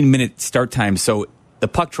 15-minute start time, so the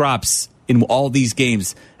puck drops in all these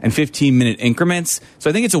games in 15-minute increments. So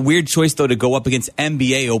I think it's a weird choice, though, to go up against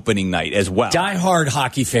NBA opening night as well. Die-hard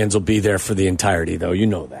hockey fans will be there for the entirety, though. You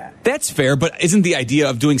know that. That's fair, but isn't the idea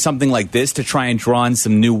of doing something like this to try and draw in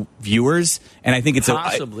some new viewers? And I think it's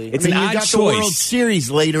possibly. It's an odd got choice. The World Series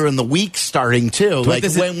later in the week starting too. Like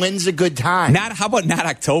when's a good time? How about not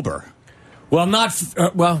October? Well,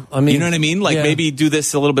 I mean, you know what I mean? Like maybe do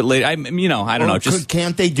this a little bit later. I don't know.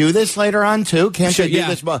 Can't they do this later on too? Can't they do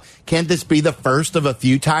this? Can't this be the first of a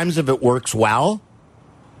few times if it works well?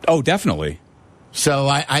 Oh, definitely. So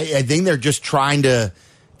I think they're just trying to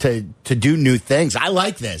do new things. I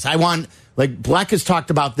like this. I want, like Black has talked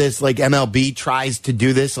about this, like MLB tries to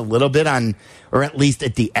do this a little bit on, or at least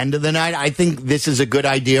at the end of the night. I think this is a good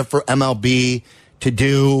idea for MLB to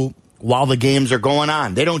do while the games are going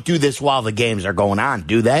on. They don't do this while the games are going on,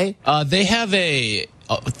 do they? They have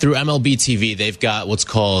through MLB TV, they've got what's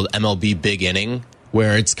called MLB Big Inning,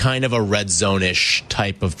 where it's kind of a red zone-ish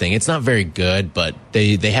type of thing. It's not very good, but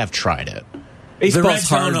they have tried it. The red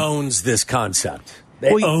zone owns this concept. They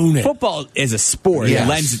own it. Football is a sport. Yes. It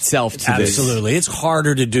lends itself to this. Absolutely. It's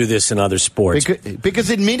harder to do this in other sports. Because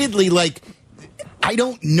admittedly, like, I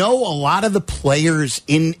don't know a lot of the players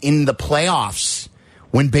in the playoffs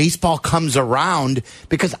when baseball comes around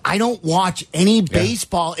because I don't watch any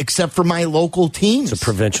baseball except for my local teams. It's a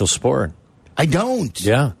provincial sport. I don't.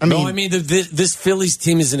 Yeah. I mean, this Phillies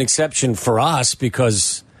team is an exception for us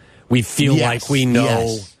because we feel like we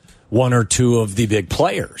know one or two of the big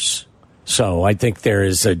players. So I think there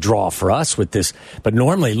is a draw for us with this. But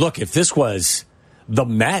normally, look, if this was the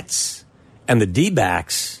Mets and the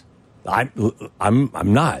D-backs, I'm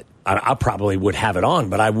not. I probably would have it on,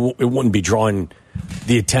 but it wouldn't be drawing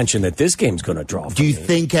the attention that this game's going to draw. Do you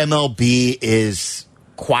think MLB is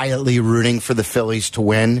quietly rooting for the Phillies to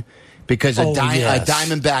win? Because a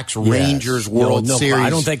Diamondbacks Rangers World Series I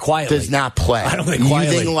don't think quietly does not play. I don't think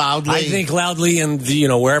quietly. You think loudly? I think loudly, and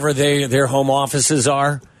wherever their home offices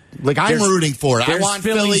are. Like, I'm rooting for it. I want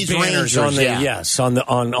Phillies Rangers on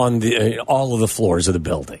the all of the floors of the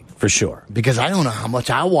building for sure. Because I don't know how much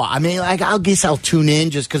I'll watch. I mean, like, I guess I'll tune in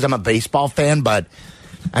just because I'm a baseball fan, but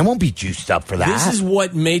I won't be juiced up for that. This is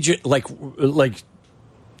what major like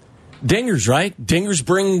dingers, right? Dingers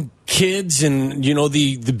bring kids and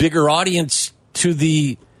the bigger audience to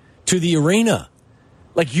the arena.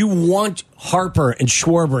 Like, you want Harper and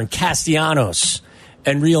Schwarber and Castellanos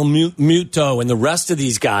and Real Muto and the rest of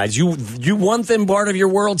these guys. You want them part of your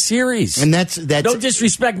World Series. And that's no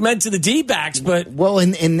disrespect meant to the D-backs, but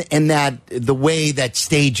in that the way that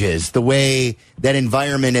stage is, the way that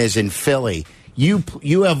environment is in Philly. You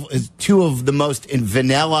have two of the most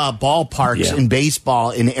vanilla ballparks in baseball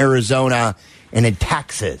in Arizona and in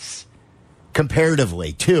Texas,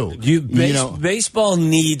 comparatively, too. Baseball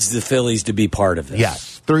needs the Phillies to be part of this.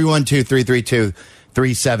 Yes.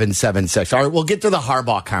 312-332-3776. All right, we'll get to the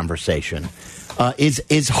Harbaugh conversation. Is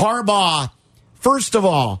Harbaugh, first of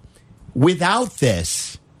all, without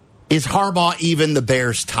this, is Harbaugh even the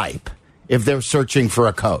Bears type if they're searching for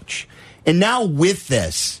a coach? And now with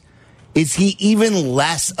this, is he even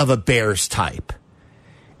less of a Bears type?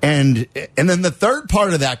 And then the third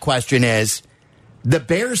part of that question is, the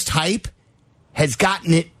Bears type has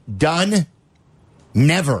gotten it done?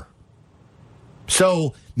 Never.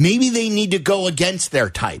 So maybe they need to go against their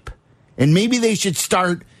type. And maybe they should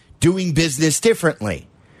start doing business differently.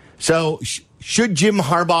 So should Jim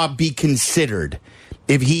Harbaugh be considered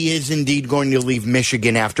if he is indeed going to leave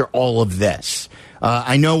Michigan after all of this?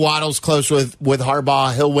 I know Waddle's close with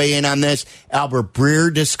Harbaugh. He'll weigh in on this. Albert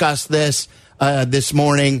Breer discussed this this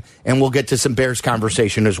morning, and we'll get to some Bears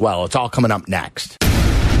conversation as well. It's all coming up next.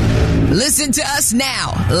 Listen to us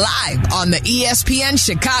now, live on the ESPN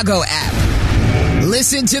Chicago app.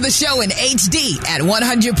 Listen to the show in HD at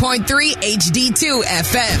 100.3 HD2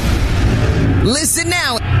 FM. Listen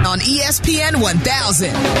now on ESPN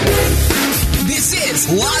 1000. This is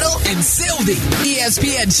Waddle and Sylvie,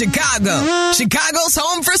 ESPN Chicago, Chicago's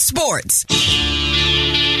home for sports.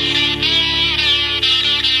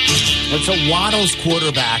 And so Waddle's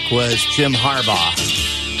quarterback was Jim Harbaugh.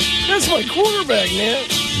 That's my quarterback, man.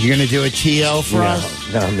 You're going to do a TO for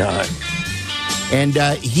us? No, I'm not. And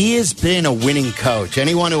he has been a winning coach.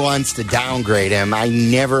 Anyone who wants to downgrade him, I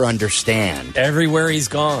never understand. Everywhere he's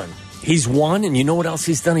gone, he's won, and you know what else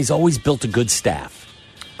he's done? He's always built a good staff.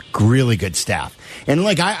 Really good staff. And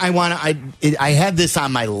like, I had this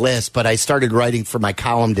on my list, but I started writing for my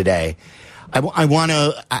column today. I want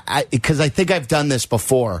to, because I think I've done this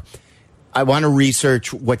before. I want to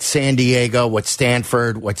research what San Diego, what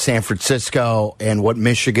Stanford, what San Francisco, and what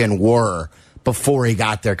Michigan were before he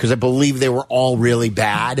got there, because I believe they were all really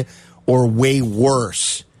bad or way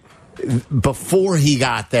worse before he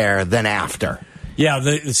got there than after. Yeah,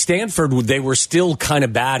 the Stanford, they were still kind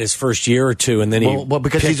of bad his first year or two, and then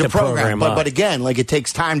because he's a program. But but again, like, it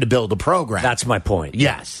takes time to build a program. That's my point.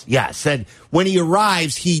 Yes. And when he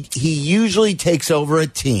arrives, he usually takes over a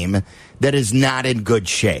team that is not in good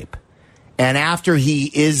shape. And after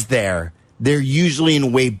he is there, they're usually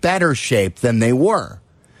in way better shape than they were.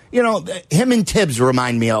 You know, him and Tibbs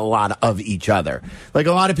remind me a lot of each other. Like,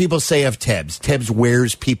 a lot of people say of Tibbs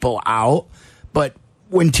wears people out, but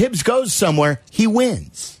when Tibbs goes somewhere, he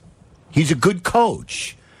wins. He's a good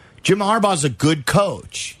coach. Jim Harbaugh's a good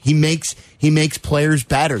coach. He makes players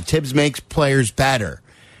better. Tibbs makes players better.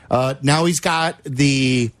 Now he's got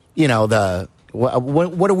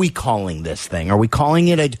what are we calling this thing? Are we calling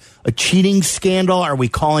it a cheating scandal? Are we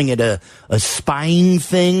calling it a spying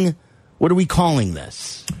thing? What are we calling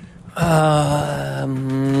this?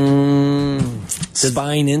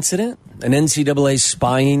 Spying incident? An NCAA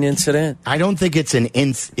spying incident? I don't think it's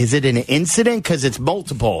is it an incident? Because it's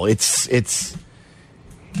multiple. It's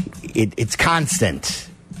constant.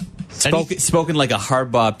 Spoken like a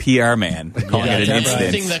Harbaugh PR man, calling it an incident.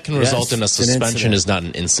 Anything that can result in a suspension is not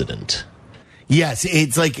an incident. Yes,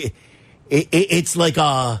 it's like it's like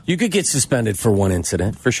a. You could get suspended for one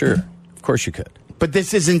incident, for sure. Of course you could. But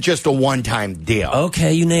this isn't just a one-time deal.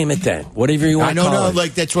 Okay, you name it then. Whatever you want to call it. I don't know.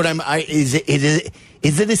 Like, that's what I'm... Is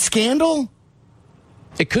it a scandal?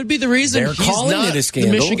 It could be the reason They're calling it a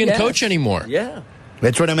scandal. The Michigan coach anymore. Yeah.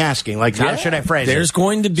 That's what I'm asking. Like, how should I phrase it? There's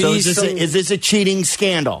going to be is this a cheating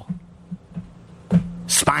scandal?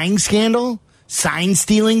 Spying scandal?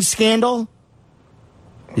 Sign-stealing scandal?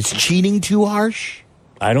 Is cheating too harsh?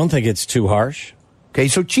 I don't think it's too harsh. Okay,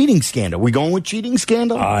 so cheating scandal. We going with cheating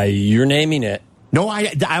scandal? You're naming it. No,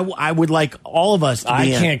 I would like all of us to I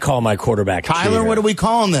can't call my quarterback Tyler, cheater. what are we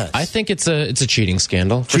calling this? I think it's a cheating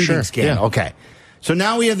scandal, for cheating sure. Scandal. Yeah. Okay. So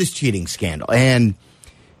now we have this cheating scandal. And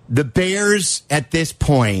the Bears, at this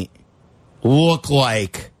point, look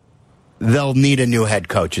like they'll need a new head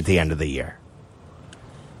coach at the end of the year.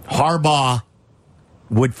 Harbaugh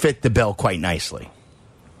would fit the bill quite nicely.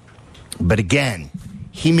 But again,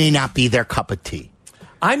 he may not be their cup of tea.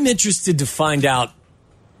 I'm interested to find out,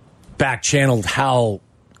 back-channeled, how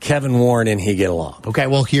Kevin Warren and he get along. Okay,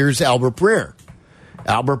 well, here's Albert Breer.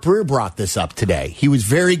 Albert Breer brought this up today. He was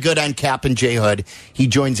very good on Cap and J. Hood. He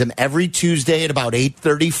joins them every Tuesday at about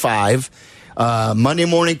 8:35. Monday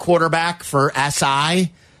morning quarterback for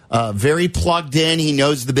SI. Very plugged in. He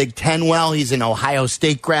knows the Big Ten well. He's an Ohio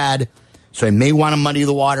State grad, so he may want to muddy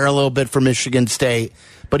the water a little bit for Michigan State.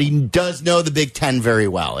 But he does know the Big Ten very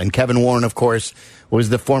well. And Kevin Warren, of course, was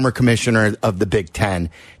the former commissioner of the Big Ten.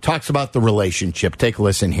 Talks about the relationship. Take a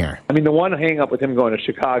listen here. I mean, the one hang-up with him going to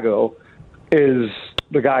Chicago is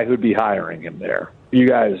the guy who'd be hiring him there. You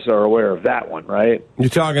guys are aware of that one, right? You're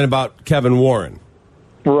talking about Kevin Warren.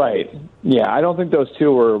 Right. Yeah, I don't think those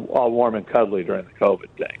two were all warm and cuddly during the COVID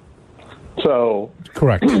thing. So,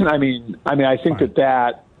 correct. I mean, I think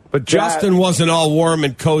that. But Justin wasn't all warm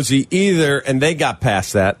and cozy either, and they got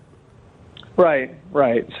past that. Right.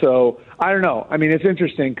 So, I don't know. I mean, it's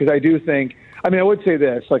interesting because I do think, I would say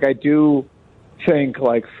this, like, I do think,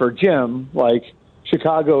 like, for Jim, like,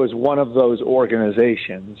 Chicago is one of those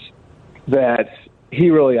organizations that he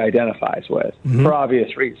really identifies with for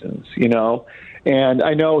obvious reasons, you know? And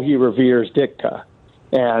I know he reveres Ditka.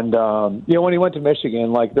 And, when he went to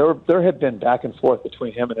Michigan, like, there had been back and forth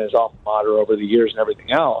between him and his alma mater over the years and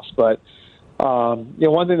everything else. But,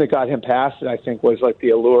 one thing that got him past it, I think, was, like,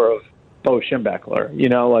 the allure of Bo Schembechler, you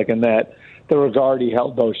know, like, in that the regard he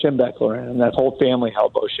held Bo Schembechler in, and that whole family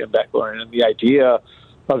held Bo Schembechler in, and the idea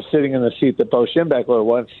of sitting in the seat that Bo Schembechler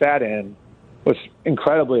once sat in was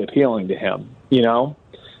incredibly appealing to him, you know?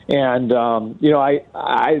 And, I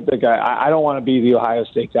don't want to be the Ohio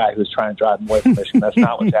State guy who's trying to drive him away from Michigan. That's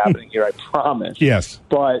not what's happening here, I promise. Yes.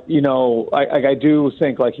 But, I do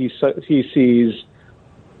think, like, he sees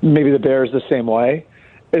maybe the Bears the same way,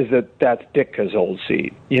 is that's Ditka's old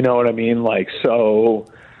seat. You know what I mean? Like, so,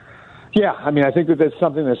 yeah, I think that that's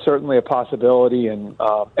something that's certainly a possibility. And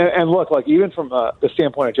look, like, even from the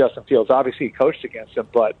standpoint of Justin Fields, obviously he coached against him,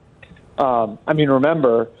 but,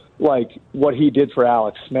 remember, like, what he did for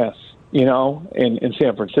Alex Smith, you know, in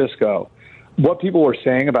San Francisco. What people were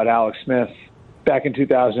saying about Alex Smith back in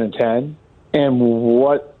 2010 and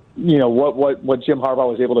what Jim Harbaugh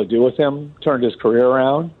was able to do with him, turned his career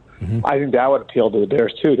around. I think that would appeal to the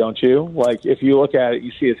Bears too, don't you? Like, if you look at it,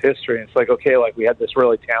 you see his history, and it's like, okay, like, we had this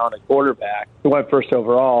really talented quarterback who went first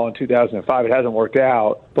overall in 2005. It hasn't worked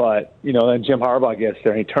out, but, then Jim Harbaugh gets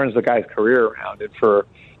there, and he turns the guy's career around. And for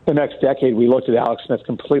the next decade, we looked at Alex Smith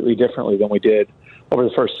completely differently than we did over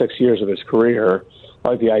the first 6 years of his career.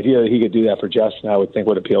 Like, the idea that he could do that for Justin, I would think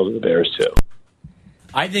would appeal to the Bears too.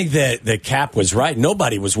 I think that Cap was right.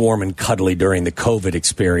 Nobody was warm and cuddly during the COVID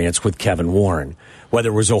experience with Kevin Warren. Whether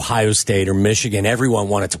it was Ohio State or Michigan, everyone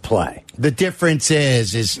wanted to play. The difference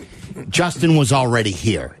is Justin was already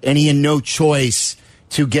here, and he had no choice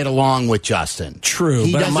to get along with Justin. True,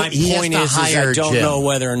 but my point is I don't know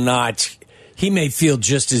whether or not he may feel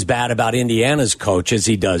just as bad about Indiana's coach as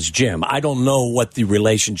he does Jim. I don't know what the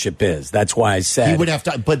relationship is. That's why I said he would have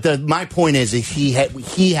to. But my point is he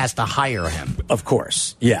has to hire him. Of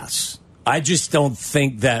course, yes. I just don't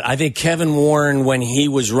think that. I think Kevin Warren, when he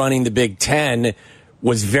was running the Big Ten,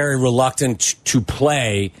 was very reluctant to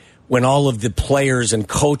play when all of the players and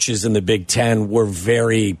coaches in the Big Ten were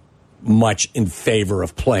very much in favor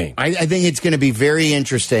of playing. I think it's going to be very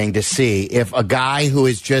interesting to see if a guy who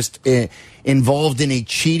is just involved in a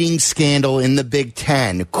cheating scandal in the Big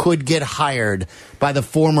Ten could get hired by the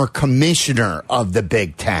former commissioner of the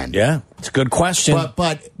Big Ten. Yeah, it's a good question.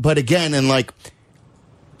 But again, and like,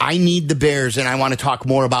 I need the Bears, and I want to talk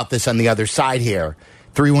more about this on the other side here.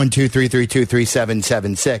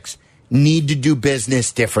 312-332-3776. Need to do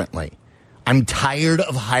business differently. I'm tired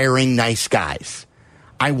of hiring nice guys.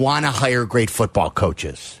 I want to hire great football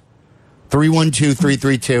coaches.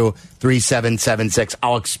 312-332-3776.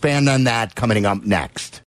 I'll expand on that coming up next.